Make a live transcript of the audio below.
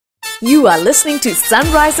You are listening to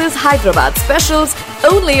Sunrisers Hyderabad specials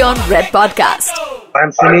only on Red Podcast.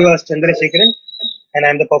 I'm Srinivas Chandrasekharan and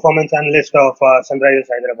I'm the performance analyst of Sunrisers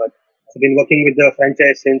Hyderabad. I've been working with the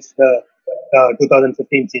franchise since the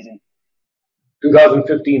 2015 season.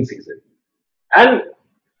 2015 season. And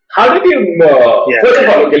how did you, first of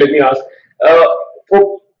all, okay, let me ask,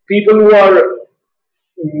 for people who are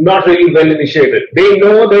not really well initiated, they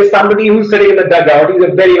know there's somebody who's sitting in the dugout. He's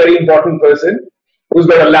a very, very important person who's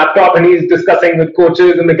got a laptop and he's discussing with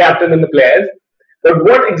coaches and the captain and the players. But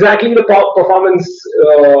what exactly the performance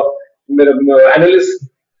analyst,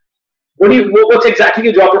 what's exactly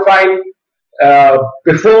your job profile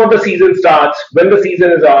before the season starts, when the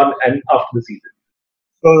season is on, and after the season?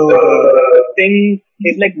 So the thing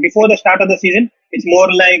is, like, before the start of the season, it's more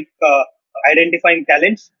like identifying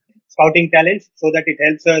talents, scouting talents, so that it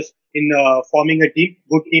helps us in forming a team,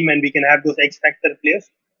 good team, and we can have those X-factor players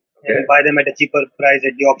and buy them at a cheaper price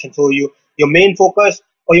at the auction. So your main focus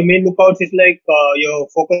or your main lookouts is like you're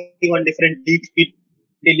focusing on different leagues,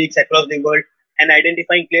 leagues across the world, and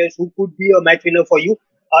identifying players who could be a match winner for you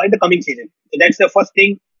in the coming season. So that's the first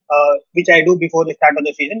thing which I do before the start of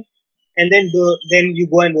the season. And then you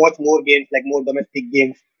go and watch more games, like more domestic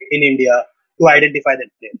games in India, to identify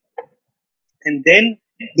that player. And then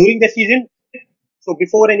during the season, so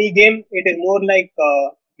before any game, it is more like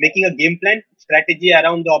making a game plan, strategy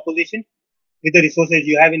around the opposition with the resources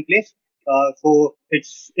you have in place. So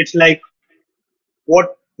it's like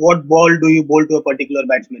what ball do you bowl to a particular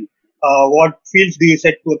batsman? What fields do you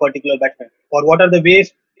set to a particular batsman? Or what are the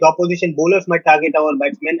ways the opposition bowlers might target our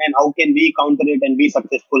batsmen, and how can we counter it and be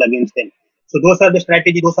successful against them? So those are the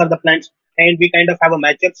strategies, those are the plans, and we kind of have a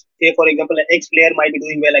matchups. Say, for example, an X player might be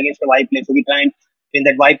doing well against a Y player, so we try and when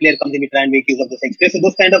that Y player comes in, we try and make use of the X player. So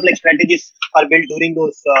those kind of like strategies are built during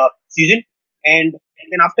those season, and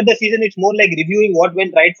then after the season, it's more like reviewing what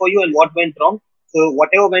went right for you and what went wrong. So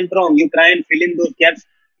whatever went wrong, you try and fill in those gaps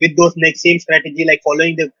with those next same strategy, like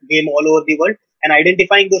following the game all over the world and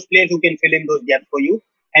identifying those players who can fill in those gaps for you,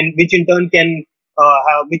 and which in turn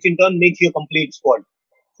makes you a complete squad.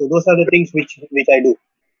 So those are the things which I do.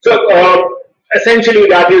 So essentially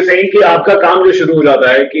that you're saying कि आपका काम जो शुरू हो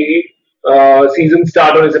जाता है कि season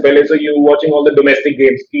start होने से पहले, so you watching all the domestic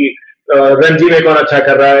games कि रणजी में कौन अच्छा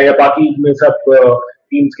कर रहा है या बाकी में सब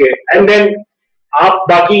teams के, and then आप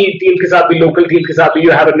बाकी टीम के साथ भी, लोकल टीम के साथ भी,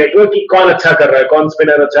 you have a network कि कौन अच्छा कर रहा है, कौन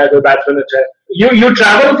स्पिनर अच्छा है, कोई बैट्समैन अच्छा है. You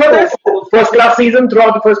travel for this first class season,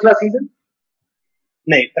 throughout the first class season?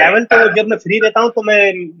 नहीं, ट्रैवल तो जब मैं फ्री रहता हूँ तो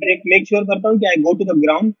मैं मेक श्योर करता हूँ कि आई go to the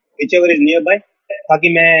ground which ever is near by, ताकि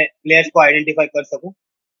मैं प्लेयर्स को आइडेंटिफाई कर सकूं.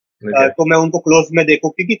 तो मैं उनको क्लोज में देखूं,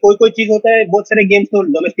 क्योंकि कोई चीज होता है, बहुत सारे गेम्स तो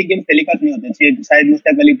डोमेस्टिक गेम्स टेलीकास्ट नहीं होते हैं, शायद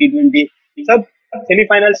मुश्ताक अली T20 सब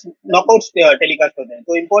सेमीफाइनल्स नॉकआउट्स टेलीकास्ट होते हैं.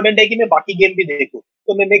 तो इम्पोर्टेंट है कि मैं बाकी गेम भी देखूं.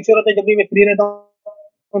 तो मैं मेक श्योर होता है जब भी मैं फ्री रहता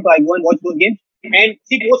हूँ तो I go and watch those games. And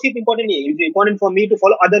सिर्फ इम्पोर्टेंट नहीं है, it's important for me to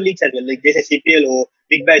follow other leagues as well, like जैसे CPL हो,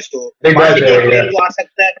 बिग बैश हो,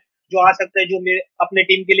 जो आ सकता है जो मेरे अपने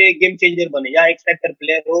टीम के लिए गेम चेंजर बने, या एक्स फैक्टर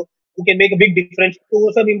प्लेयर हो who can make a big difference. तो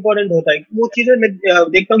वो सब इम्पोर्टेंट होता है. वो चीजें मैं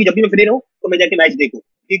देखता हूँ कि जब भी मैं फ्री रहूँ तो मैं जाके मैच देखूं,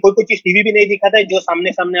 कि कोई चीज टीवी भी नहीं दिखाता है, जो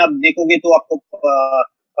सामने आप देखोगे तो आपको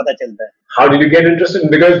पता चलता है. How did you get interested?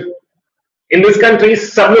 Because in this country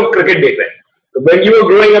सब लोग क्रिकेट देख रहे हैं. So when you were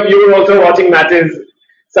growing up, you were also watching matches.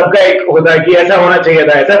 सबका एक होता है कि ऐसा होना चाहिए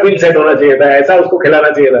था, ऐसा फील्ड सेट होना चाहिए था, ऐसा उसको खिलाना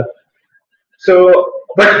चाहिए था. So,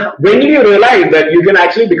 but when did you realize that you can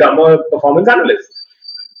actually become a performance analyst?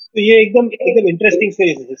 तो ये एकदम इंटरेस्टिंग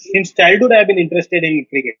स्टोरी है. Since childhood I have been interested in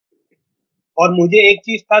cricket. और मुझे एक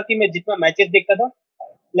चीज था कि मैं जितना मैचेस देखता था,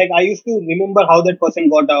 like I used to remember how that person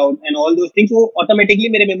got out and all those things, वो ऑटोमेटिकली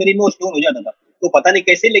मेरे मेमोरी में स्टोर हो जाता था. तो पता नहीं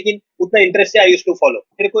कैसे, लेकिन उतना इंटरेस्ट से आई यूज्ड टू फॉलो.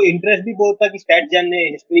 मेरे को इंटरेस्ट भी बहुत था कि स्टैट जानने,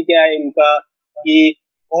 हिस्ट्री क्या है इनका, कि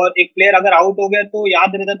और एक प्लेयर अगर आउट हो गया तो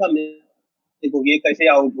याद रहता था देखो ये कैसे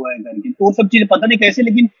आउट हुआ है करके. तो वो सब चीजें पता नहीं कैसे,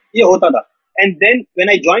 लेकिन ये होता था. And then when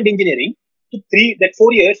I joined engineering, तो 4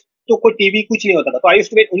 years तो कोई टीवी कुछ नहीं होता था, तो I used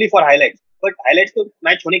to wait only for highlights. But highlights तो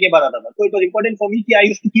मैच होने के बाद आता था. तो इट वाज इंपॉर्टेंट फॉर मी कि I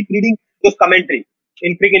used to keep reading those commentary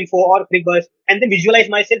in Crick info और क्रिक बस, and then visualise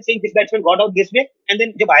my self saying this batsman got out this way. And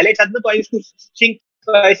then जब हाइलाइट्स आते थे तो आई यूज्ड टू सिंग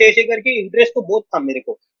ऐसे करके. Interest तो बहुत था मेरे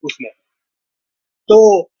को उसमें. तो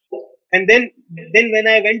and then when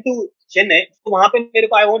I went to Chennai, तो वहां पे मेरे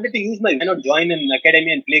को I wanted to use my, why not join N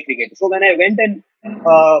academy and play cricket. So when I went and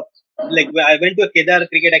I went to a Kedar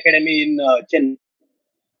Cricket Academy in Chennai,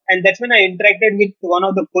 and that's when I interacted with one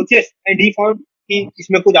of the coaches, and he found कि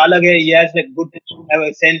इसमें कुछ अलग है, he has a good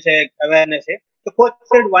sense है, awareness है. So coach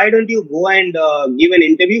said, why don't you go and give an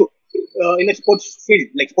interview in a sports field,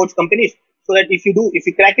 like sports companies, so that if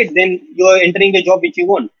you crack it, then you are entering the job which you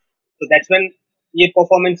want. So that's when ये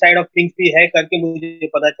performance side of things भी है करके मुझे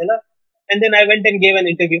पता चला. And then I went and gave an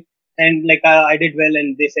interview, and like I did well,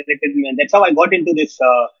 and they selected me, and that's how I got into this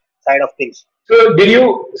side of things. So, did you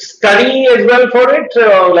study as well for it?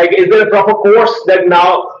 Like, is there a proper course that now?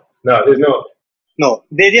 No, there's no. No,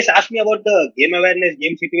 they just asked me about the game awareness,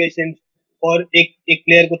 game situations. और एक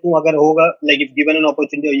player को तुम अगर होगा, like if given an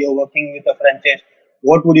opportunity or you're working with a franchise,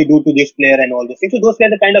 what would you do to this player and all those things. So those were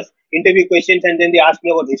the kind of interview questions, and then they asked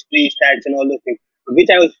me about history, stats, and all those things,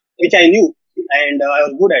 which I knew and I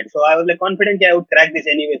was good at. So I was like confident that I would crack this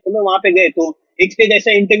anyway. तो मैं वहाँ पे गए तो एक stage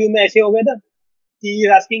ऐसा interview में ऐसे हो गया था कि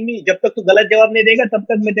asking me जब तक तू गलत जवाब नहीं देगा तब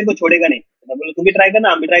तक मैं तेरे को छोड़ेगा नहीं. मैं बोला तू भी ट्राई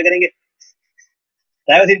करना, हम भी ट्राई करेंगे.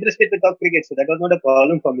 I was interested to talk cricket, so that was not a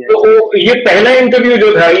problem for me. तो ये पहला इंटरव्यू जो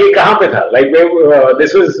था ये कहाँ पे था? Like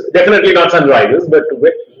this was definitely not Sunrisers, but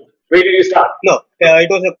where did you start? No,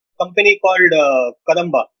 it was a company called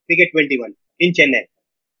Kadamba Cricket 21 in Chennai.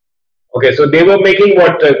 Okay, so they were making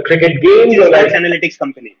what cricket games or like sports analytics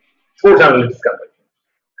company. Sports analytics company.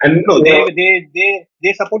 And no,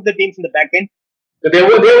 they support the teams in the back end. So they're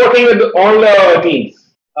working with all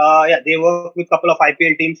teams. Yeah, they work with a couple of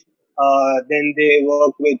IPL teams. Then they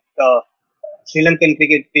work with Sri Lankan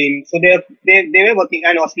cricket team. So they were working,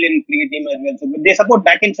 and Australian cricket team as well. So they support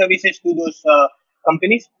back end services to those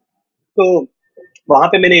companies. So वहाँ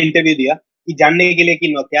पे मैंने interview दिया कि जानने के लिए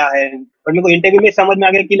कि क्या है, पर मेरे को इंटरव्यू में समझ में आ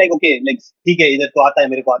गया कि लाइक ओके लाइक ठीक है इधर तो आता है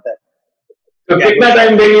मेरे को आता है. So कितना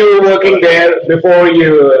time then you were working there before you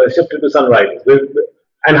shifted to Sunrisers?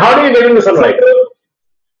 And how did you get into Sunrisers?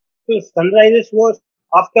 So Sunrisers was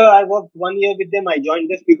after I worked 1 year with them. I joined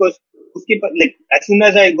this because उसके like as soon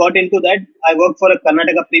as I got into that, I worked for a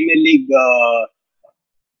Karnataka Premier League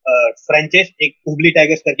franchise, एक Hubli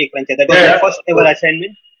Tigers करके एक franchise. That was my first ever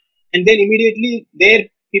assignment. And then immediately their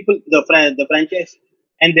people, the franchise,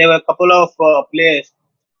 and there were a couple of players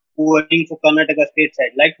who were working for Karnataka state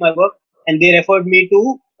side, liked my work, and they referred me to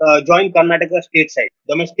join Karnataka state side.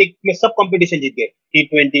 Domestic में सब competition जीत गए,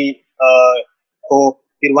 T20 हो,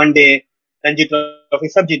 फिर one day, Ranji Trophy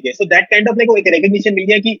सब जीत गए. So that kind of like एक recognition मिल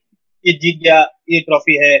गया कि ये जीत गया, ये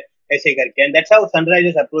trophy है, ऐसे करके. And that's how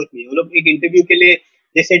Sunrisers approached me. वो लोग एक interview के लिए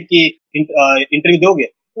they said कि interview दोगे?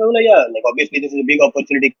 तो बोला yeah, like obviously this is a big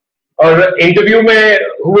opportunity. Or interview में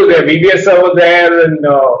who was there? VVS was there, and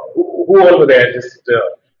who all were there?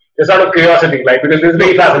 Just out of curiosity, like because this is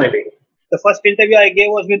very fascinating. The first interview I gave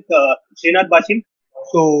was with Srinath Basim.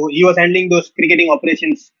 So he was handling those cricketing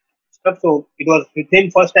operations stuff. So it was with him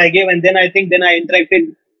first I gave, and then I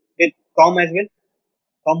interacted with Tom as well,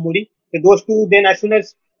 Tom Moody. So those two, then as soon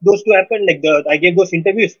as those two happened, like I gave those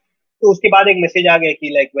interviews. तो उसके बाद एक message आ गया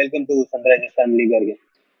कि like welcome to Sunrisers family करके.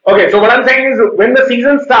 Okay, so what I'm saying is when the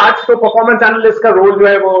season starts, तो performance analyst का role जो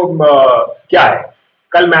है वो क्या है?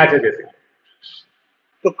 कल मैच है जैसे.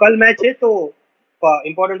 तो कल मैच है तो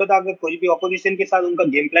important होता है अगर कोई भी opposition के साथ उनका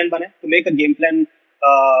game plan बने तो make a game plan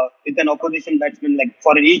with an opposition batsman, like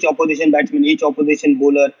for each opposition batsman, each opposition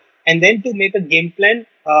bowler, and then to make a game plan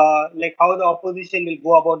like how the opposition will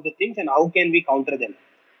go about the things and how can we counter them.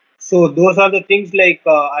 So those are the things like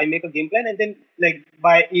I make a game plan, and then like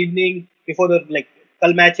by evening before the like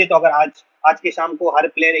कल match है तो अगर आज के शाम को हर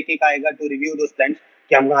player एक आएगा टू रिव्यू दोस प्लान्स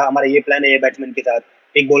कि हमारा ये प्लान है ये बैट्समैन के साथ.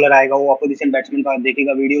 एक बॉलर आएगा वो अपोजिशन बैट्समैन का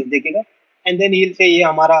देखेगा, वीडियोस देखेगा, and then he will say ये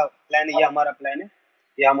हमारा प्लान है, ये हमारा प्लान है,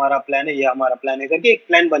 ये हमारा प्लान है, ये हमारा प्लान है करके एक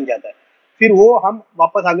प्लान बन जाता है. फिर वो हम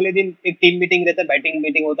वापस अगले दिन एक टीम मीटिंग रहता है, बैटिंग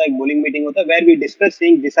मीटिंग होता है, एक बॉलिंग मीटिंग होता है, where we discuss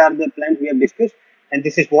saying this are the plans we have discussed and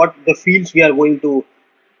this is what the fields we are going to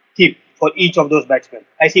keep for each of those batsman.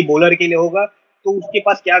 ऐसी bowler के लिए होगा तो उसके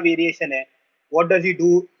पास क्या वेरिएशन है, what does he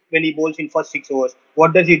do when he bowls in first 6 overs,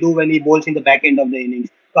 what does he do when he bowls in the back end of the innings,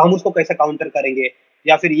 तो हम उसको कैसे काउंटर करेंगे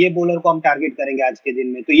या फिर ये बॉलर को हम टारगेट करेंगे आज के दिन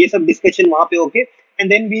में. तो ये सब डिस्कशन वहां पे होके and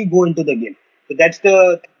then we go into the game. So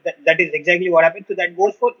that is exactly what happened. So that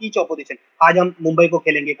goes for each opposition. आज हम मुंबई को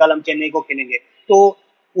खेलेंगे, कल हम चेन्नई को खेलेंगे, तो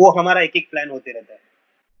वो हमारा एक प्लान होते रहता है.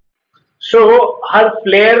 So हर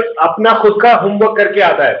प्लेयर अपना खुद का होमवर्क करके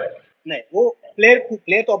आता है? नहीं, वो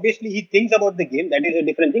प्लेयर तो obviously he thinks about the game, that is a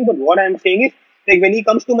different thing, but what I am saying is like when he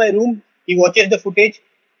comes to my room, he watches the footage,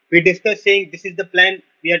 we discuss saying this is the plan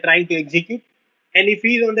we are trying to execute, and if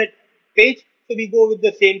he is on that page, so we go with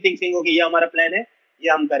the same thing saying okay ये हमारा plan है, ये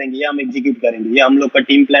हम करेंगे, ये हम execute करेंगे, ये हम लोग का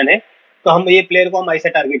टीम प्लान है, तो हम ये प्लेयर को हम ऐसे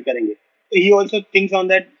टारगेट करेंगे. तो he also thinks on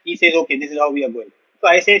that, he says okay this is how we are going.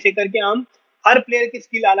 तो ऐसे ऐसे करके हम हर प्लेयर के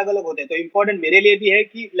स्किल अलग अलग होते हैं. तो इम्पोर्टेंट मेरे लिए भी है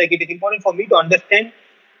कि like it is important for me to understand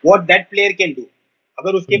what that player can do.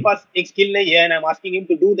 अगर उसके पास एक स्किल नहीं है and I'm asking him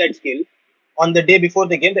to do that skill on the day before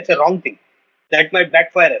the game, that's a wrong thing. That might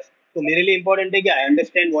backfire us. So मेरे लिए important है कि I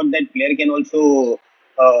understand what that player can also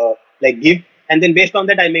like give and then based on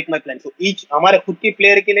that I make my plan. So each हमारे खुद की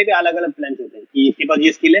player के लिए भी अलग अलग plans होते हैं कि इसके पास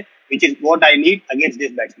ये skill है which is what I need against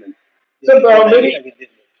this batsman. So maybe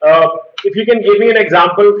if you can give me an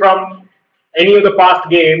example from any of the past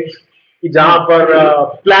games कि जहाँ पर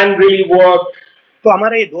plan really worked. तो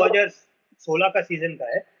हमारा ये 2016 का सीजन का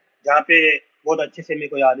है जहाँ पे बहुत अच्छे से मेरे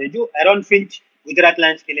को याद है जो एरॉन फिंच गुजरात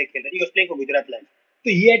लायंस के लिए खेल रहे थे को गुजरात लायंस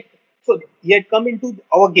तो he had come into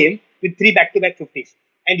our game with 3 back-to-back 50s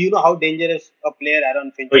and you know how dangerous a player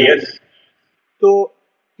Aaron Finch is. Yes. So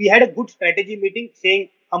we had a good strategy meeting saying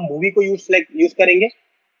हम movie को use करेंगे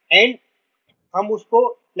and हम उसको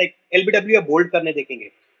like LBW या bold करने देखेंगे.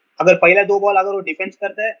 अगर पहला 2 बॉल अगर वो डिफेंस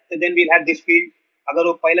करता है तो then we'll have this field. अगर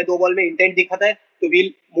वो पहले 2 बॉल में इंटेंट दिखाता है तो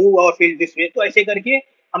we'll move our field this way. तो ऐसे करके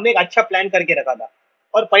हमने एक अच्छा प्लान करके रखा था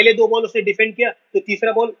और पहले 2 बॉल उसने डिफेंड किया तो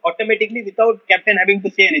तीसरा ball automatically without captain having to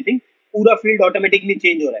say anything पूरा फील्ड ऑटोमेटिकली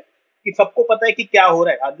चेंज हो रहा है कि सबको पता है कि क्या हो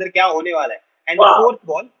रहा है अंदर क्या होने वाला है. And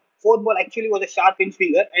fourth ball actually was a sharp in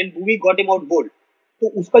swinger and we got him out bowled. तो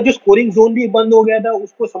उसका जो स्कोरिंग जोन भी बंद हो गया था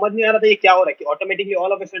उसको समझ नहीं आ रहा था ये क्या हो रहा है कि automatically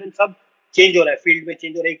all of a sudden सब चेंज हो रहा है फील्ड में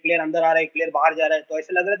चेंज हो रहा है. एक प्लेयर अंदर आ रहा है एक प्लेयर बाहर जा रहा है. तो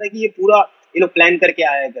ऐसा लग रहा था कि ये पूरा ये लोग प्लान करके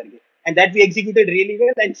आया है करके and that we executed really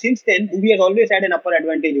well and since then we has always had an upper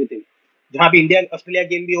advantage with him. जहां भी इंडिया ऑस्ट्रेलिया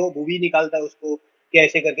गेम भी हो वो भी निकालता है उसको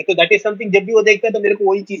कैसे करके. तो दैट इज समथिंग जब भी वो देखता है तो मेरे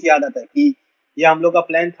को वही चीज याद आता है कि ये हम लोग का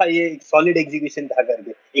प्लान था ये सॉलिड एग्जीक्यूशन था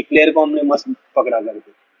करके एक प्लेयर को हमने मस्त पकड़ा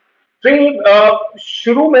करके. तो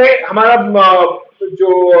शुरू में हमारा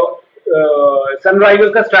जो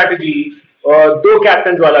सनराइजर्स का स्ट्रैटेजी 2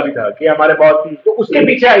 कैप्टन वाला भी था कि हमारे बहुत तो उसके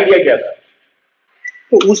पीछे आइडिया क्या था?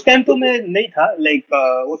 तो उस टाइम तो मैं नहीं था लाइक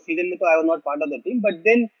उस सीजन में तो I was not part of the team but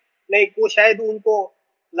then like वो शायद उनको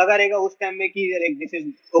लगा रहेगा उस टाइम में कि लाइक दिस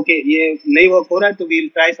इज ओके ये नहीं वर्क हो रहा है तो we will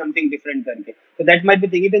try something different करके. तो that might be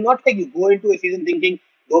thing it is not like you go into a season thinking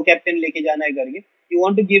 2 captain लेके जाना है करके. You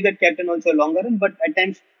want to give that captain also longer run but at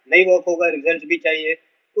times नहीं work होगा results भी चाहिए.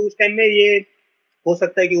 तो उस टाइम में ये हो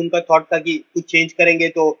सकता है कि उनका थॉट था कि कुछ चेंज करेंगे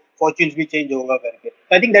तो फॉर्च्यून्स भी चेंज होगा करके.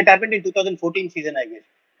 I think that happened in 2014 season I guess.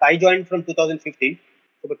 I joined from 2015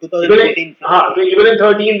 so 2014 so even in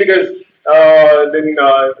 13 because then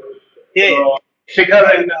Shikhar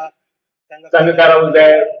and Sangakkara was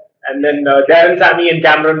there and then Darren Sammy and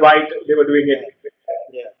Cameron White they were doing it.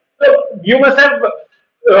 Yeah. So you must have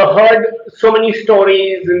heard so many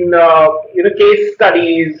stories and case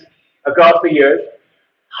studies across the years.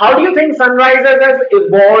 How do you think Sunrisers has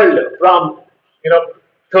evolved from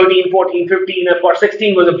 13, 14, 15, of course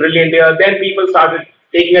 16 was a brilliant year. Then people started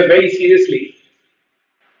taking us very seriously.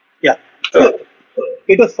 Yeah. So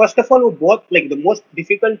it was first of all both like the most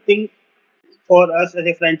difficult thing for us as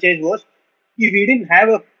a franchise was we didn't have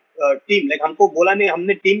a team. Like हमको बोला नहीं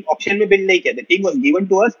हमने team option में build नहीं किया. The team was given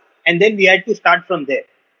to us and then we had to start from there.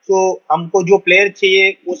 So हमको जो player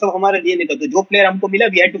चाहिए वो सब हमारे लिए नहीं था. तो जो प्लेयर हमको मिला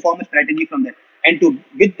we had to form a strategy from there. And to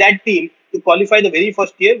with that team to qualify the very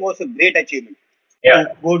first year was a great achievement. Yeah.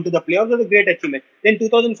 To go into the playoffs was a great achievement. Then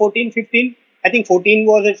 2014-15, I think 14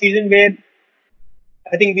 was a season where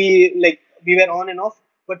I think we were on and off.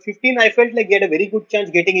 But 15 I felt like we had a very good chance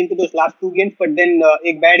getting into those last 2 games. But then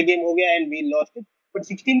एक bad game हो गया and we lost it. But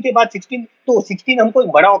 16 के बाद 16 हमको एक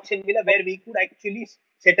बड़ा option मिला where we could actually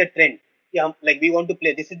set a trend. Yeah, like we want to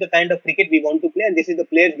play. This is the kind of cricket we want to play and this is the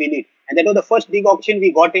players we need. And that was the first big auction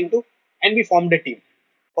we got into and we formed a team.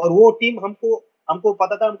 और वो team हमको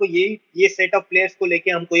पता था हमको ये set of players को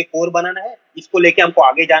लेके हमको एक कोर बनाना है. इसको लेके हमको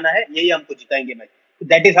आगे जाना है. यही हमको जिताएंगे match.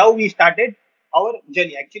 That is how we started our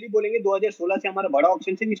journey. Actually बोलेंगे 2016 से हमारा बड़ा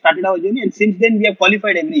ऑप्शन से we started our journey and since then we have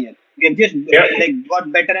qualified every year. We have just like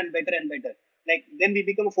got better and better and better. Like then we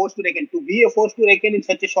become a force to reckon. To be a force to reckon in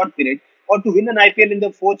such a short period or to win an IPL in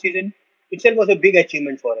the 4th season itself was a big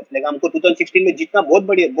achievement for us. Like हमको 2016 में जितना बहुत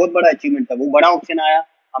बड़ा achievement था. वो बड़ा option आया.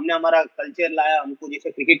 हमने हमारा कल्चर लाया. हमको जैसे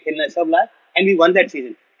क्रिकेट खेलना है सब लाया and we won that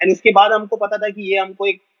season. And उसके बाद हमको पता था कि ये हमको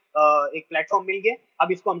एक प्लेटफॉर्म मिल गया.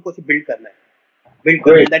 अब इसको हमको बिल्ड करना है.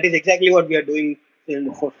 That is exactly what we are doing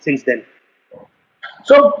since then.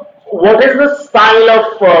 So, what is the style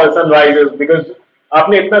of Sunrisers? Because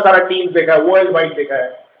आपने इतना सारा टीम देखा है, वर्ल्ड वाइड देखा है.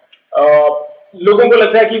 लोगों को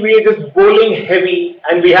लगता है कि we are just bowling heavy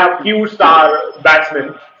and we have few star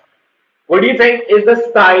batsmen. What do you think is the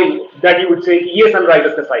style that you would say कि ये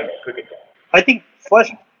Sunrisers का style है cricket का? I think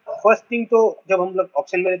first thing तो जब हम लोग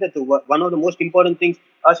ऑप्शन में रहते तो one of the most important things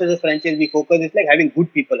us as a franchise we focus is like having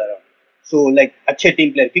good people around. So like अच्छे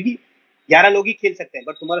टीम प्लेयर क्योंकि 11 लोग ही खेल सकते हैं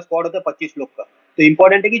बट तुम्हारा स्क्वाड होता है 25 लोग का. तो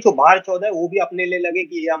इम्पोर्टेंट है कि जो बाहर 14 है वो भी अपने लिए लगे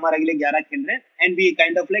कि ये हमारे लिए 11 खेल रहे हैं and we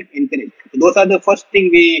kind of like encourage. Those are the first thing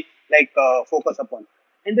we like focus upon.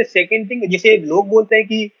 And the second thing जैसे लोग बोलते हैं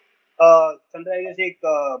कि सनराइजर्स एक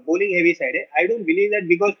बॉलिंग हेवी साइड है. I don't believe that,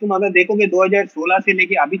 because तुम अगर देखोगे 2016 से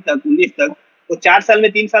लेके अभी तक 19 तक, तो 4 साल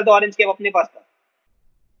में 3 साल तो ऑरेंज कैप अपने पास था.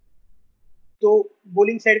 तो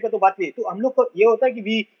बॉलिंग साइड का तो बात नहीं है. तो हम लोग को ये होता है कि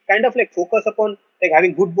we kind of like focus upon like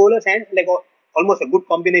having good bowlers and like almost a good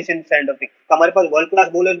combination kind of thing. हमारे पास वर्ल्ड क्लास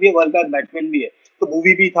बॉलर्स भी है, वर्ल्ड क्लास बैट्समैन भी है. तो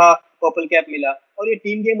मूवी भी था, पर्पल कैप मिला, और ये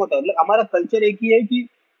टीम गेम होता है. मतलब हमारा कल्चर एक ही है कि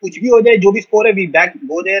कुछ भी हो जाए, जो भी स्कोर है, we back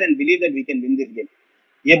go there and believe that we can win this game.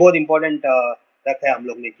 ये बहुत इंपॉर्टेंट रखा है हम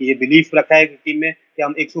लोग ने, कि ये बिलीफ रखा है टीम में कि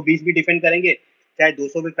हम 120 भी डिफेंड करेंगे, चाहे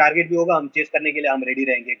 200 भी टारगेट भी होगा, हम चेस करने के लिए हम रेडी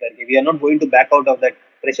रहेंगे करके. We are not going to back out of that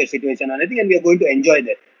pressure situation anything, and we are going to enjoy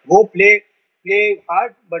that. Go play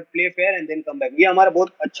hard but play fair and then come back. ये हमारा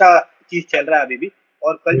बहुत अच्छा चीज चल रहा है अभी भी.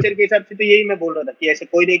 और कल्चर के हिसाब से तो यही मैं बोल रहा था कि ऐसे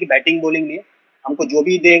कोई नहीं कि बैटिंग बॉलिंग नहीं है. हमको जो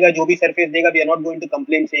भी देगा, जो भी सरफेस देगा, we are not going to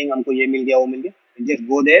complain saying हमको ये मिल गया, वो मिल गया. Just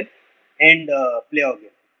go there and play out game.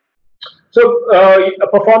 So,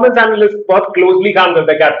 performance analyst बहुत क्लोजली काम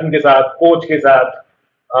करता है कैप्टन के साथ, कोच के साथ.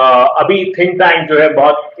 अभी थिंक टैंक जो है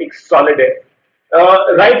बहुत एक सॉलिड है.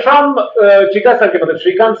 राइट फ्रॉम चिका सर के, मतलब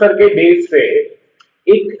श्रीकांत सर के डेज से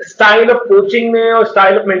एक स्टाइल ऑफ कोचिंग में और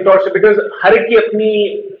स्टाइल ऑफ मेंटोरशिप, बिकॉज हर एक की अपनी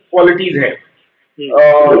क्वालिटीज हैं.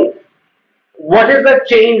 What is the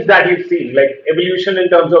change that you see, like evolution in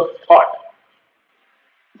terms of thought?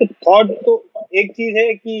 Thought तो एक चीज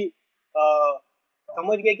है कि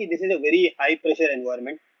समझ गए कि this is a very high pressure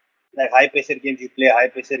environment, like high pressure games you play, high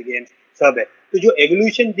pressure games सब है. तो जो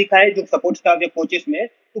एवोल्यूशन दिखा है जो सपोर्ट स्टाफ या कोचेस में,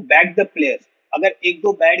 टू बैक द प्लेयर्स. अगर एक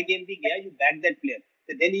दो बैड गेम भी गया, यू बैक दैट प्लेयर,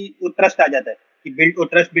 तो देन वो ट्रस्ट आ जाता है कि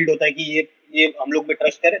ट्रस्ट बिल्ड होता है कि ये हम लोग में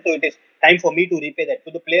ट्रस्ट करें, तो it is time for me to repay that.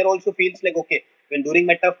 तो the player also feels like okay, when during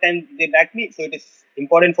my tough time they back me, so it is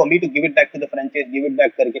important for me to give it back to the franchise, give it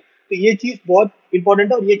back करके. तो ये चीज बहुत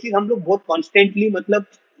important है, और ये चीज हम लोग बहुत कॉन्स्टेंटली, मतलब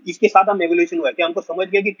इसके साथ हम एवोल्यूशन हुआ है कि हमको समझ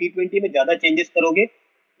गया कि T20 में ज्यादा चेंजेस करोगे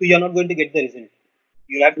तो you are not going to get the result.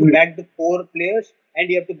 You have to back the 4 players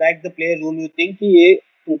and you have to back the players whom you think कि ये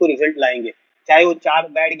तुमको रिजल्ट लाएंगे. चाहे वो 4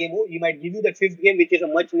 बैड गेम हो, you might give you the 5th game which is a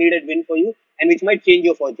much needed win for you and which might change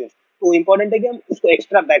your fortune. तो important है कि हम उसको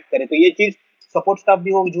एक्स्ट्रा बैक करें. तो ये चीज सपोर्ट स्टाफ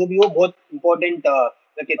भी हो, जो भी हो, बहुत इंपॉर्टेंट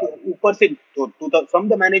रखे. तो ऊपर से from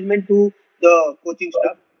the management to the coaching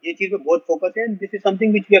staff, ये चीज पे बहुत फोकस है. And this is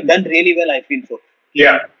something which we have done really well, I feel so.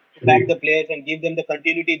 Back the players and give them the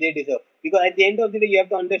continuity they deserve. Because at the end of the day, you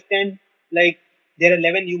have to understand, like, there are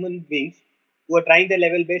 11 human beings who are trying their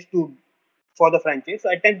level best for the franchise.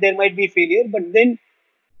 So at times there might be failure, but then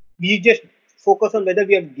we just focus on whether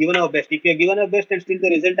we have given our best. If we have given our best and still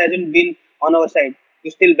the result hasn't been on our side,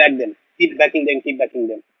 you still back them. Keep backing them, keep backing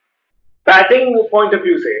them. Batting point of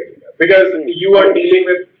view, say, because you are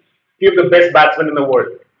dealing with few of the best batsmen in the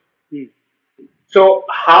world. So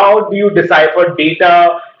how do you decipher data?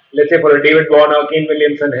 Let's say for a David Warner, Kane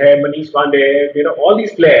Williamson, Manish Pandey, all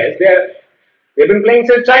these players, they've been playing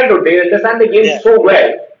since childhood. They understand the game so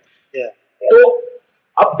well. Yeah. तो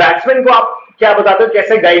अब batsman को आप क्या बताते हो,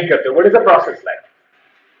 कैसे guide करते हो? What is the process like?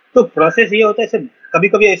 तो प्रोसेस ये होता है सर,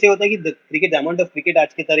 कभी-कभी ऐसे होता है कि क्रिकेट, अमाउंट ऑफ क्रिकेट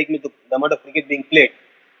आज की तारीख में, तो amount of cricket being played,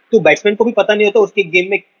 तो बैट्समैन को भी पता नहीं होता उसके गेम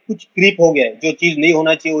में कुछ क्रीप हो गया है, जो चीज नहीं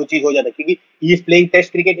होना चाहिए वो चीज हो जाता है. क्योंकि he is playing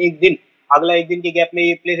test cricket एक दिन, अगला एक दिन के गैप में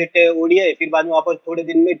ये प्लेस ओडीआई, फिर बाद में वापस थोड़े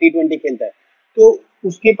दिन में T20 खेलता है. तो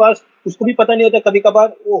उसके पास, उसको भी पता नहीं होता, कभी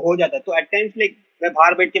कभार वो हो जाता है. तो एट टाइम्स लाइक मैं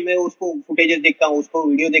बाहर बैठ के मैं उसको फुटेजेस देखता हूँ, उसको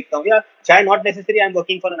वीडियो देखता हूँ, या चाहे not necessary I am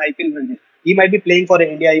working for an IPL franchise, he might be playing for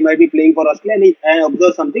India, he might be playing for Australia, and I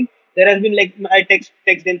observe something. There has been like I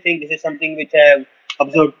text them saying this is something which I have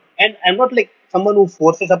observed, and I'm not like someone who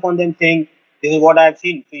forces upon them saying this is what I have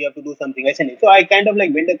seen, so you have to do something. I say so I kind of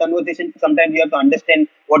like build a conversation. Sometimes you have to understand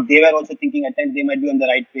what they were also thinking. At times they might be on the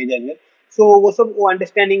right page as well. So वो सब वो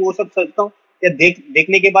understanding वो सब सोचता हूँ, या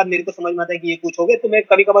देखने के बाद मेरे को समझ में आता है कि ये कुछ हो गया, तो मैं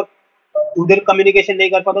कभी कभार उधर कम्युनिकेशन नहीं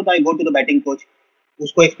कर पाता, तो I go to the batting coach,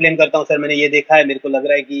 उसको एक्सप्लेन करता हूँ, सर मैंने ये देखा है, मेरे को लग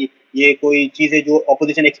रहा है कि ये कोई चीज है जो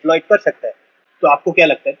ऑपोजिशन एक्सप्लॉइट कर सकता है, तो आपको क्या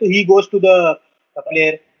लगता है. तो he goes to the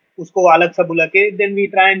player, उसको अलग सा बुला के, then we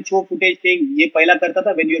try and show footage saying ये पहला करता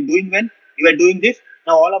था, when you are doing well, you are doing this,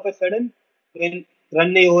 now all of a sudden when run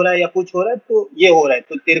नहीं हो रहा है या कुछ हो रहा है, तो ये हो रहा है,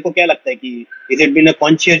 तो तेरे को क्या लगता है कि is it been a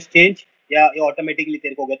conscious change या ये ऑटोमेटिकली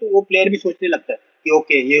तेरे को हो गया. तो वो प्लेयर भी सोचने लगता है कि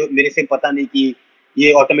ओके ये मेरे से पता नहीं कि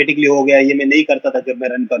ये ऑटोमेटिकली हो गया, ये मैं नहीं करता था जब मैं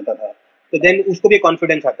रन करता था. तो देन उसको भी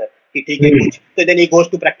कॉन्फिडेंस आता है कि ठीक है कुछ, तो then he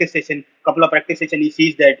goes to practice session, couple of practice session, he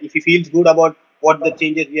sees that if he feels good about what the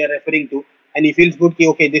changes we are referring to, and he feels good कि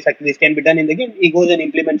okay this can be done in the game, he goes and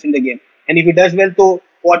implements in the game, and if he does well तो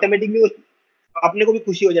automatically अपने को भी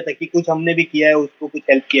खुशी हो जाता है कि कुछ हमने भी किया है, उसको कुछ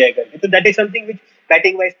हेल्प किया है करके. तो that is something which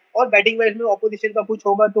batting wise, और बैटिंग वाइज में ऑपोजिशन का कुछ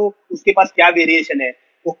होगा तो उसके पास क्या वेरिएशन है,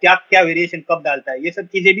 वो क्या क्या वेरिएशन कब डालता है, ये सब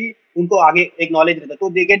चीजें भी उनको आगे एक नॉलेज रहता है. तो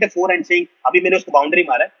they get a four and saying अभी मैंने उसको बाउंड्री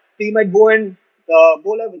मारा है, तो you might go and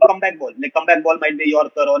bowl a comeback ball, like comeback ball might be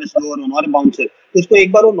yorker और स्लो रन और बाउंसर. तो उसको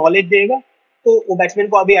एक बार वो नॉलेज देगा तो वो बैट्समैन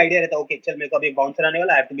को अभी आइडिया रहता है ओके चल मेरे को अभी एक बाउंसर आने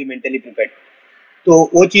वाला, I have to be mentally prepared. तो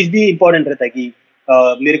वो चीज भी इंपॉर्टेंट रहता है कि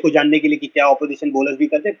मेरे को जानने के लिए कि क्या ऑपोजिशन बॉलर्स भी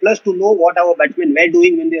करते हैं, plus to know what our batsman were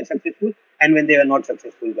doing when they are successful and when they are not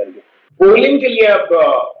successful करके. बॉलिंग के लिए अब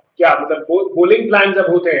क्या मतलब बॉलिंग प्लान जब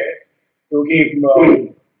होते हैं क्योंकि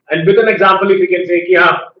and with an example if you can say कि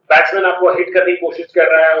हाँ बैट्समैन आपको हिट करने की कोशिश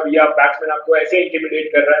कर रहा है और या बैट्समैन आपको ऐसे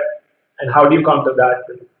इंटिमिडेट कर रहा है and how do you counter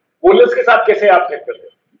that. Bowlers के साथ कैसे आप हिट करते हैं?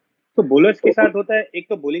 तो बॉलर्स के साथ होता है एक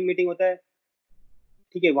तो बॉलिंग मीटिंग होता है,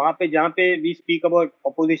 ठीक है, वहां पे जहाँ पे वी स्पीक अबाउट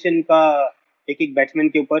ऑपोजिशन का एक एक बैट्समैन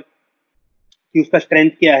के ऊपर कि उसका स्ट्रेंथ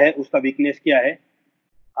क्या है, उसका वीकनेस क्या है,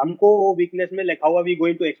 हमको वो वीकनेस में like how are we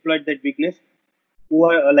going to exploit that weakness,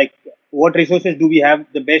 like what resources do we have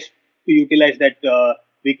the best to utilise that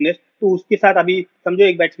weakness. तो उसके साथ अभी समझो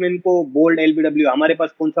एक बैट्समैन को बोल्ड एलबीडब्ल्यू, हमारे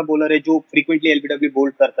पास कौन सा बॉलर है जो फ्रीक्वेंटली एलबीडब्ल्यू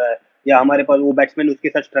बोल्ड करता है, या हमारे पास वो बैट्समैन उसके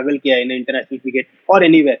साथ स्ट्रगल किया है इन इंटरनेशनल क्रिकेट और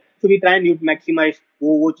anywhere. So we try and maximise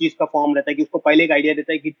वो चीज का फॉर्म रहता है कि उसको पहले एक आइडिया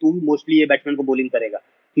देता है कि तू मोस्टली ये बैट्समैन को बॉलिंग करेगा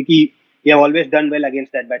क्योंकि he have always done well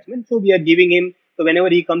against that batsman, so we are giving him, so whenever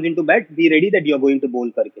he comes into bat be ready that you are going to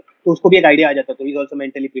bowl करके. तो उसको भी एक आइडिया आ जाता है, तो he is also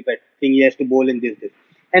mentally prepared saying he has to bowl in this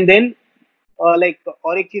and then like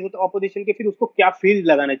और एक चीज होता है ऑपोजिशन के, फिर उसको क्या फील्ड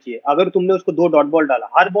लगाना चाहिए. अगर तुमने उसको 2 डॉट बॉल डाला,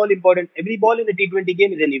 हर ball important, every ball in the T20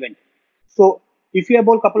 game is an event. So if you have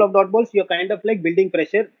ball couple of dot balls, you're kind of like building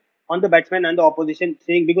pressure on the batsman and the opposition,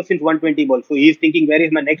 saying because since 120 balls, so he is thinking where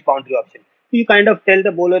is my next boundary option. So you kind of tell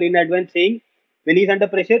the bowler in advance saying when he's under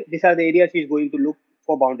pressure, these are the areas he's going to look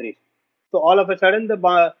for boundaries. So all of a sudden the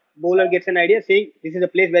bowler gets an idea saying this is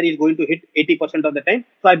a place where he's going to hit 80% of the time,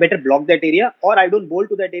 so I better block that area, or I don't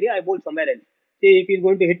bowl to that area, I bowl somewhere else. Say if he's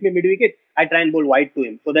going to hit me mid wicket, I try and bowl wide to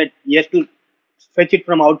him so that he has to fetch it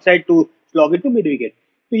from outside to slog it to mid wicket.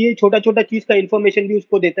 तो ये छोटा छोटा चीज का information भी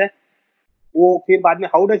उसको देता है. वो फिर बाद में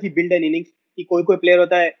how does he build an innings, कि कोई कोई प्लेयर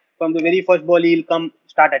होता है from the very first ball he will come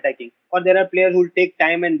start attacking, और there are players who will take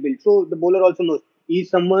time and build. So the bowler also nose he is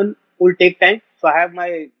someone who will take time, so I have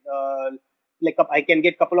my like I can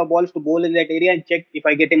get couple of balls to bowl in that area and check if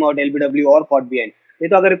I get him out LBW or caught behind. नहीं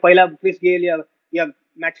तो अगर पहला Chris Gayle या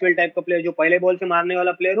Maxwell type का player जो पहले ball से मारने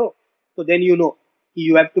वाला प्लेयर हो, तो then you know कि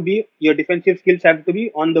you have to be, your defensive skills have to be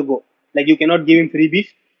on the go, like you cannot give him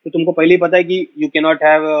freebies. तो तुमको पहले ही पता है कि you cannot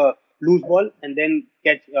have a loose ball and then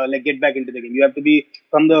catch like get back into the game. You have to be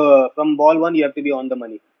from ball one, you have to be on the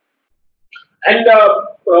money. And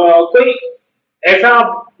कोई ऐसा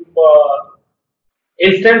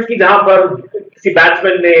instance की जहां पर किसी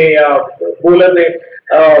batsman ने या bowler ने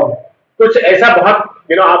कुछ ऐसा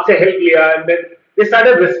बहुत आपसे हेल्प लिया and then they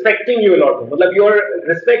started respecting you a lot, मतलब your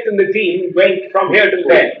respect in the team went from here to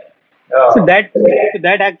there. So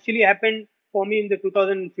that actually happened for me in the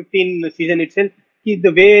 2015 season itself. कि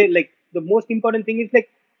the way like the most important thing is like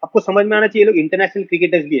आपको समझ में आना चाहिए लोग international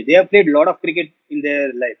cricketers भी है, they have played lot of cricket in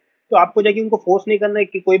their life. तो आपको जाके उनको फोर्स नहीं करना है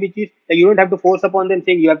कि कोई भी चीज, you don't have to force upon them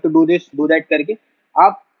saying you have to do this do that करके.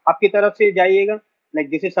 आप आपकी तरफ से जाइएगा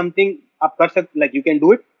like this is something आप कर सकते, like you can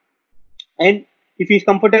do it and if he is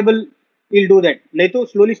comfortable he'll do that. नहीं तो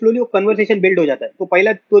slowly वो conversation build हो जाता है. तो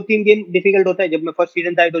पहला 2-3 गेम डिफिकल्ट होता है. जब मैं फर्स्ट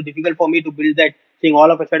सीजन था तो difficult for me to build that thing,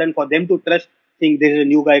 all of a sudden for them to trust thing this is a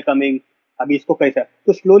new guy coming, अभी इसको कैसा.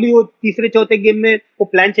 तो स्लोली वो तीसरे चौथे गेम में वो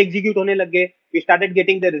प्लान्स एग्जीक्यूट होने लग गए. We started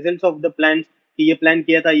getting the results of the plans कि ये प्लान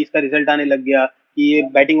किया था इसका रिजल्ट आने लग गया, कि ये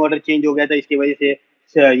बैटिंग ऑर्डर चेंज हो गया था इसकी वजह से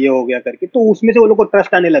ये हो गया करके. तो उसमें से वो लोग को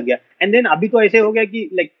ट्रस्ट आने लग गया. एंड देन अभी तो ऐसे हो गया कि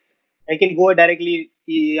like I can go directly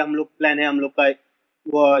कि हम लोग प्लान है हम लोग का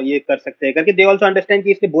वो ये कर सकते हैं करके. दे आल्सो अंडरस्टैंड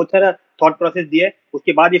कि इसने बहुत सारा थॉट प्रोसेस दिया है,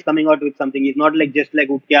 उसके बाद is coming out with something, is not like just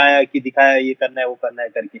like उठ के आया कि दिखाया ये करना है वो करना है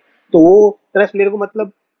करके. तो वो ट्रस्ट मेरे को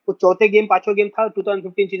मतलब वो चौथे गेम पांचवा गेम था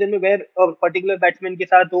 2015 सीजन में, वेयर पर्टिकुलर बैट्समैन के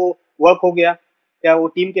साथ वो वर्क हो गया, क्या वो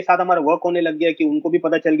टीम के साथ हमारा वर्क होने लग गया कि उनको भी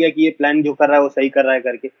पता चल गया कि ये प्लान जो कर रहा है वो सही कर रहा है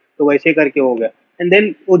करके. तो वैसे करके हो गया. एंड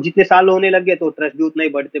देन वो जितने साल होने लग गए तो ट्रस्ट भी उतना ही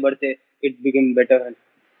बढ़ते बढ़ते it became better.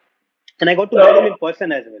 And I got to know him in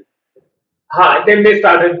person as well. And then they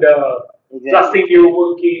started trusting you,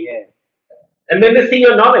 and then they see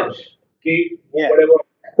your knowledge. Whatever.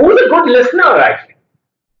 Who's a good listener actually?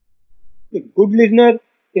 A good listener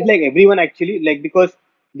is like everyone actually, like because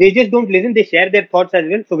they just don't listen, they share their thoughts as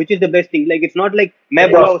well. So which is the best thing? Like it's not like मैं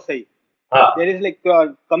बोला वो सही. There is like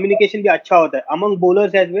communication भी अच्छा होता है among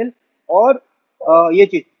bowlers as well. और ये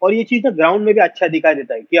चीज ना ग्राउंड में भी अच्छा दिखाई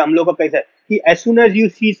देता है कि हम लोग का कैसा है कि as soon as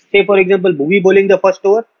you see say for example Bhuvi bowling the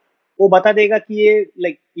first over, वो बता देगा कि ये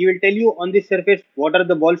like he will tell you on this surface what are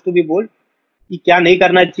the balls to be bowled, कि क्या नहीं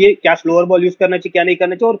करना चाहिए, क्या स्लोअर बॉल यूज करना चाहिए, क्या नहीं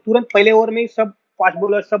करना चाहिए, और तुरंत पहले ओवर में सब फास्ट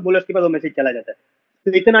बॉलर सब बॉलर्स के पास वो मैसेज चला जाता है।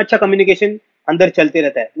 तो इतना अच्छा कम्युनिकेशन अंदर चलते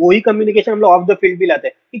रहता है। वही कम्युनिकेशन हम लोग ऑफ द फील्ड भी लाते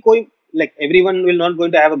हैं कि कोई like everyone will not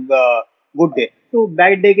going to have a good day, तो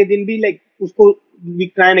बैड डे के दिन भी लाइक उसको वी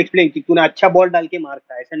ट्राई एंड एक्सप्लेन कि तूने अच्छा बॉल डाल के मार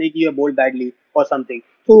था, ऐसा नहीं कि यू बॉल बैडली और समथिंग।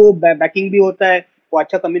 तो बैकिंग भी होता है, वो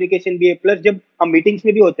अच्छा कम्युनिकेशन भी है। प्लस जब हम मीटिंग्स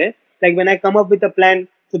में भी होते हैं, like when I come up with a plan,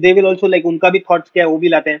 so they will also like उनका भी थॉट्स क्या है वो भी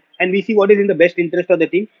लाते हैं, and we see what is in the best interest of the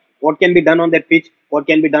team, what can be done on that pitch, what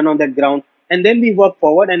can be done on that ground, and then we work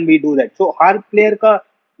forward and we do that. So हर player का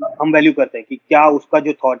हम value करते हैं कि क्या उसका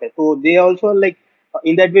जो thought है। तो they also like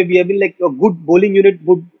in that way we have been like a good bowling unit,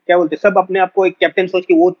 good क्या बोलते हैं, सब अपने आप को एक कैप्टन सोच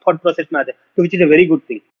के वो थॉट प्रोसेस में आते हैं, तो which is a very good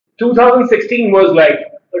thing. 2016 was like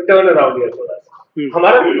a turnaround year for us.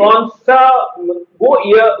 हमारा कौन सा वो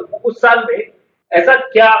ईयर, उस साल में ऐसा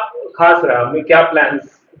क्या खास रहा, हमने क्या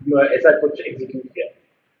प्लान्स ऐसा कुछ एग्जीक्यूट किया?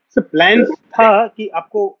 सो प्लान्स था कि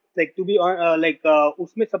आपको लाइक टू बी लाइक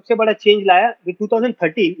उसमें सबसे बड़ा चेंज लाया with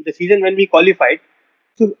 2013 the season when we qualified.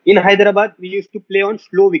 So in Hyderabad we used to play on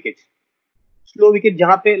slow wicket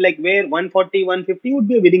जहां पे like where 140 150 would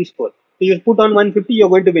be a winning score, so you put on 150 you're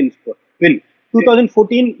going to win.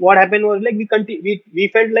 2014 what happened was like we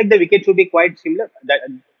felt like the wickets would be quite similar, that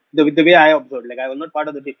the way I observed, like I was not part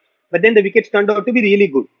of the team, but then the wickets turned out to be really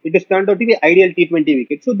good. It just turned out to be ideal T20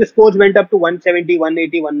 wickets, so the scores went up to 170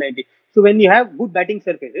 180 190. So when you have good batting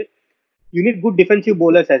surfaces you need good defensive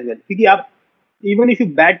bowlers as well, क्योंकि आप even if you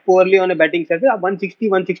bat poorly on a batting surface आप 160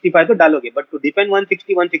 165 तो डालोगे, but to defend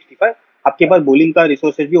 160 165 आपके पास bowling का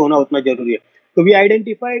resources भी होना उतना जरूरी है। तो we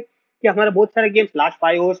identified कि हमारा बहुत सारे गेम्स लास्ट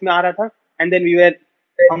 5 ओवर्स में आ रहा था, एंड देन वी वर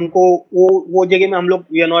हमको वो जगह में हम लोग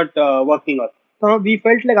we are not working out, तो वी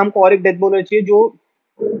फेल्ट लाइक हमको और एक डेथ बॉलर चाहिए जो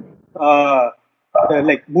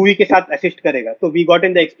लाइक भुवी के साथ असिस्ट करेगा। तो we got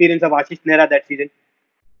in the experience of Ashish Nehra that season,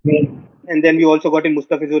 and then we also got in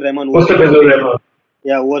Mustafizur Rahman,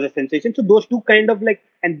 yeah, was a sensation. So those two kind of like,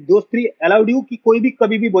 and those three allowed you कि कोई भी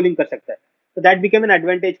कभी भी bowling कर सकता है, so that became an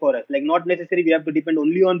advantage for us, like not necessarily we have to depend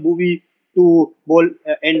only on Bhuvi to bowl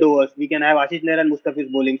end overs, we can have Ashish Nehra and Mustafiz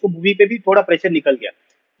bowling, so Bhuvi पे भी थोड़ा pressure निकल गया,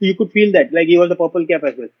 so you could feel that like he was the purple cap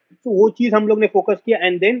as well, so वो चीज हम लोग ने focus किया,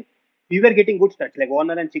 and then we were getting good stats like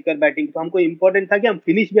Warner and Chicker batting, तो हमको important था कि हम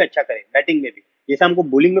finish भी अच्छा करें बैटिंग में भी, जैसे हमको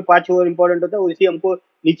bowling में 5 ओवर इंपॉर्टेंट होता है वैसे हमको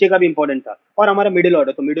नीचे का भी इंपॉर्टेंट था। और हमारा मिडिल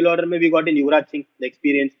ऑर्डर, तो मिडिल ऑर्डर में we got in Yuvraj Singh, the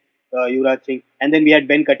experience Yuvraj Singh, and then we had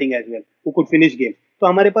Ben Cutting as well who could finish game. तो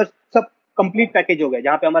हमारे पास सब कंप्लीट पैकेज हो गया,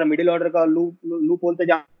 जहाँ पे हमारा मिडिल ऑर्डर का लूप बोलते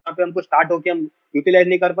जहाँ पे हमको स्टार्ट होकर हम यूटिलाइज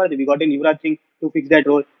नहीं कर पा रहे, we got in Yuvraj Singh to fix that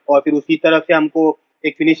role, और फिर उसी तरफ से हमको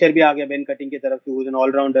एक फिनिशर भी आ गया बेन कटिंग की तरफ से, who is an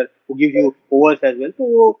allrounder who gives you overs as well, तो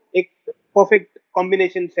वो एक परफेक्ट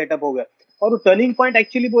कॉम्बिनेशन सेटअप हो गया। और वो टर्निंग पॉइंट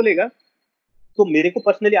एक्चुअली बोलेगा तो मेरे को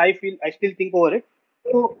personally I still think over it,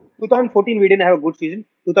 so 2014 we didn't have a good season,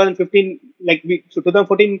 2015 like so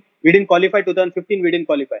 2014 we didn't qualify, 2015 we didn't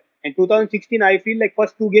qualify, and 2016 I feel like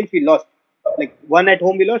first 2 games we lost, like one at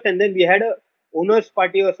home we lost, and then we had a owners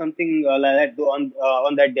party or something like that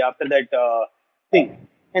on that day after that thing,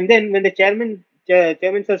 and then when the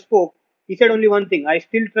chairman sir spoke, he said only one thing: I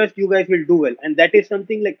still trust you guys will do well, and that is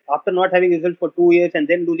something like after not having results for 2 years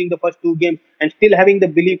and then losing the first 2 games and still having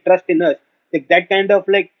the belief, trust in us, like that kind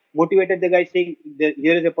of like motivated the guy, saying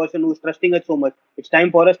here is a person who is trusting us so much, it's time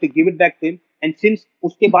for us to give it back to him, and since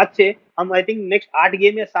उसके बाद से हम I think next 8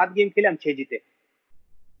 game या 7 game खेले, हम 6 जीते,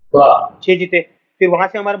 6 जीते, फिर वहां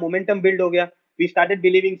से हमारा मोमेंटम बिल्ड हो गया, we started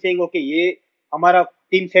believing saying okay ये हमारा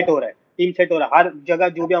टीम सेट हो रहा है, हर जगह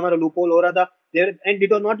जो भी हमारा लूप होल हो रहा था there, and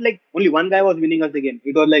it was not like only one guy was winning us the game,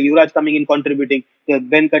 it was like Yuvraj coming in contributing,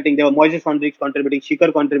 Ben cutting, there was Moises Hendricks contributing,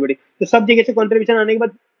 Shikhar contributing, तो सब जगह से contribution आने के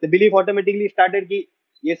बाद the belief automatically started कि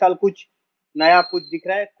ये साल कुछ नया कुछ दिख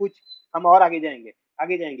रहा है, कुछ हम और आगे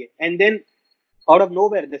जाएंगे, and then out of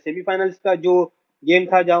nowhere the semifinals का जो गेम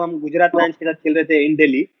था जब हम गुजरात लायंस के साथ खेल रहे थे इन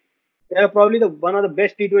Delhi, probably the one of the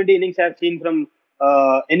best T20 innings I have seen from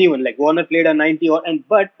anyone, like Warner played a 90 और and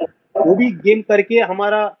but वो भी गेम करके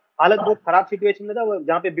हमारा हालत बहुत खराब सिचुएशन में था,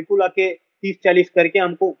 जहाँ पे विपुल आके 30-40 करके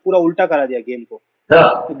हमको पूरा उल्टा करा दिया गेम को,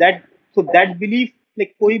 so that belief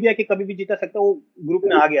like कोई भी आके कभी भी जीता सकता, वो ग्रुप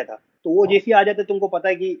में आ गया था, तो वो जैसे आ जाता तुमको पता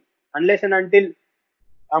है कि अनलेस एंड अनटिल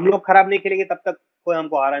हम लोग खराब नहीं खेलेंगे तब तक कोई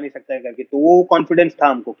हमको हरा नहीं सकता है करके, तो वो कॉन्फिडेंस था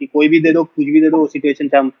हमको कि कोई भी दे दो कुछ भी दे दो, वो सिचुएशन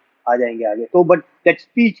से हम आ जाएंगे आगे। तो but that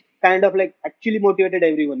speech kind of like actually motivated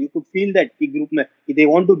everyone, you could feel that कि ग्रुप में कि they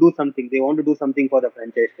want to do something for the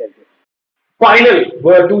franchise करके। Final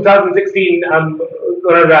for 2016, I'm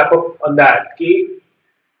gonna wrap up on that कि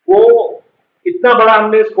वो इतना बड़ा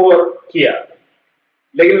हमने स्कोर किया,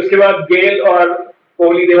 लेकिन उसके बाद गेल और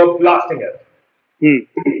Kohli they were blasting us.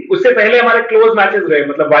 उससे पहले हमारे क्लोज मैचेस रहे,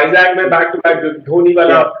 मतलब वाइजैक में बैक टू बैक धोनी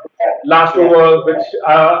वाला last over which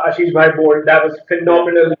Ashish bhai bowled, that was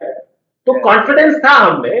phenomenal. तो कॉन्फिडेंस था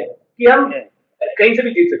हमें कि हम कहीं से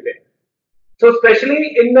भी जीत सकते हैं। So specially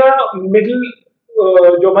in the middle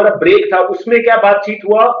जो हमारा ब्रेक था उसमें क्या बातचीत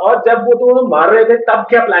हुआ, और जब वो दोनों मार रहे थे तब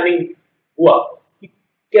क्या प्लानिंग हुआ,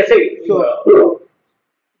 कैसे?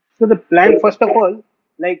 So the plan, first of all,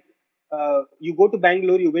 like you go to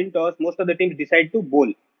Bangalore, you win toss, most of the teams decide to bowl,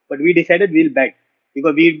 but we decided we'll bat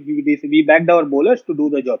because we backed our bowlers to do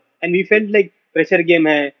the job, and we felt like pressure game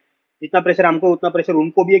है, जितना pressure हमको उतना pressure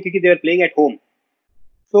उनको भी है क्योंकि they are playing at home,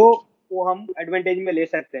 so वो हम एडवांटेज में ले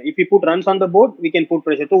सकते हैं। If you put runs on the board we can put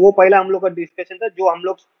pressure. तो वो पहला हम लोग का डिस्कशन था, जो हम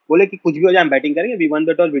लोग बोले कि कुछ भी हो जाए हम बैटिंग करेंगे। We won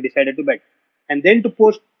the toss, we decided to bat, and then to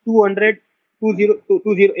post 208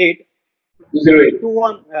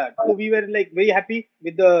 so we were like very happy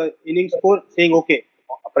with the inning score, saying okay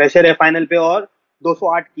pressure है फाइनल पे और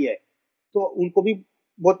 208 किया है तो उनको भी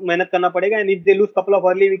बहुत मेहनत करना पड़ेगा, and if they lose couple of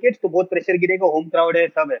early wickets तो बहुत प्रेशर गिरेगा, होम क्राउड है,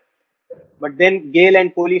 सब है। But then Gayle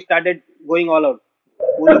and Kohli started going all out.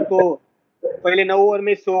 वो लोग तो पहले 9 ओवर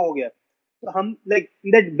में 100 हो गया। तो हम like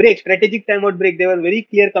in that break, strategic time out break, there were very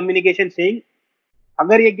clear communication saying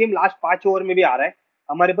अगर ये गेम लास्ट 5 ओवर में भी आ रहा है,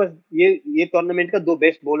 हमारे पास ये टूर्नामेंट का 2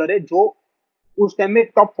 बेस्ट बॉलर है जो उस टाइम में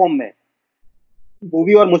टॉप फॉर्म में,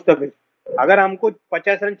 भुवी और मुस्तफिज। अगर हमको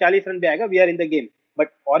 50 रन 40 रन भी आएगा, we are in the game. But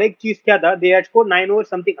और एक चीज क्या था, they had score 9 over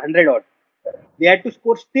something 100 odd, they had to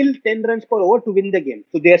score still 10 run per over to win the game,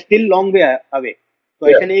 so they are still long way away. तो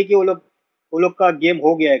ऐसा नहीं है कि वो लोग का गेम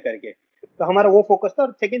हो गया है करके। तो हमारा वो फोकस था।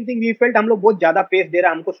 और सेकंड थिंग, वी फेल्ट हम लोग बहुत ज्यादा पेस दे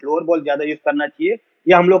रहा है, हमको स्लोअर बॉल ज्यादा यूज करना चाहिए।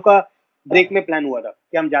 या हम लोग का ब्रेक में प्लान हुआ था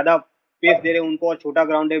कि हम ज्यादा पेस दे रहे हैं उनको, और छोटा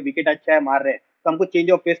ग्राउंड है, विकेट अच्छा है, मार रहे हैं, तो हमको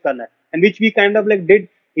चेंज ऑफ पेस करना है, and which we kind of like did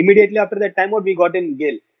immediately after that time out. We got in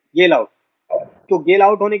Gayle out. तो गेल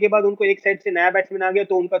आउट होने के बाद उनको एक साइड से नया बैट्समैन आ गया,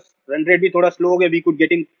 तो उनका रन रेट भी थोड़ा स्लो हो गया। We could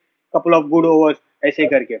get in couple of good overs ऐसे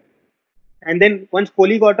करके, and then once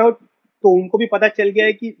Kohli got out तो उनको भी पता चल गया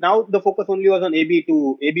है कि now the focus only was on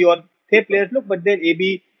AB और थे प्लेयर्स लोग, बट देन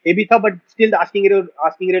एबी था, but still the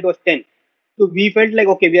asking rate was 10. So we felt like,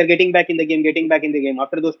 okay, we are getting back in the game.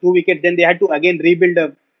 After those 2 wickets, then they had to again rebuild the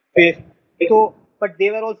pace. So, but they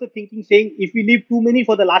were also thinking, saying, if we leave too many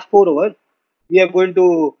for the last 4 overs, we are going to,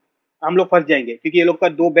 हम लोग फंस जाएंगे, क्योंकि ये लोग का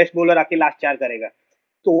 2 best bowler आके last 4 करेगा।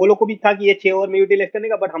 तो वो लोग को भी था कि ये 6 ओवर में यूटिलाइज करने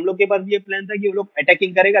का, बट हम लोग के पास भी ये प्लान था कि वो लोग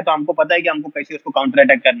अटैकिंग करेगा, तो हमको पता है कि हमको कैसे उसको काउंटर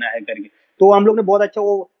अटैक करना है करके। तो हम लोग ने बहुत अच्छा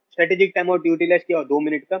वो स्ट्रेटेजिक टाइम आउट यूटिलाइज किया 2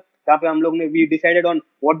 मिनट का, जहाँ पे हम लोग ने we decided on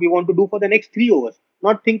what we want to do for the next 3 overs,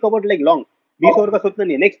 not think about like long 20 over का सोचना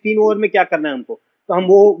नहीं है, नेक्स्ट 3 ओवर में क्या करना है हमको। तो हम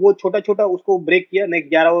वो छोटा छोटा उसको ब्रेक किया,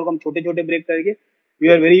 नेक्स्ट 11 ओवर को हम छोटे छोटे ब्रेक करके we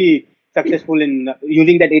are very successful in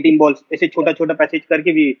using that 18 balls, ऐसे छोटा छोटा पैसेज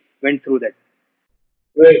करके we went through that.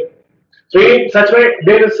 Right. So, such way,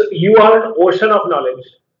 you are an ocean of knowledge.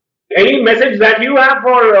 Any message that you have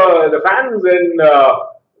for the fans and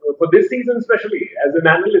for this season, especially as an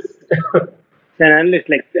analyst? As an analyst,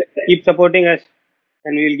 like keep supporting us,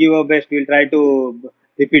 and we'll give our best. We'll try to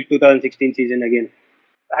repeat 2016 season again.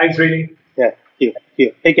 Thanks, really. Yeah. See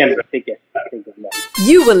you. Take care. Bye.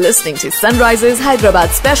 You were listening to Sunrisers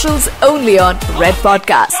Hyderabad specials only on Red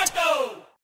Podcast.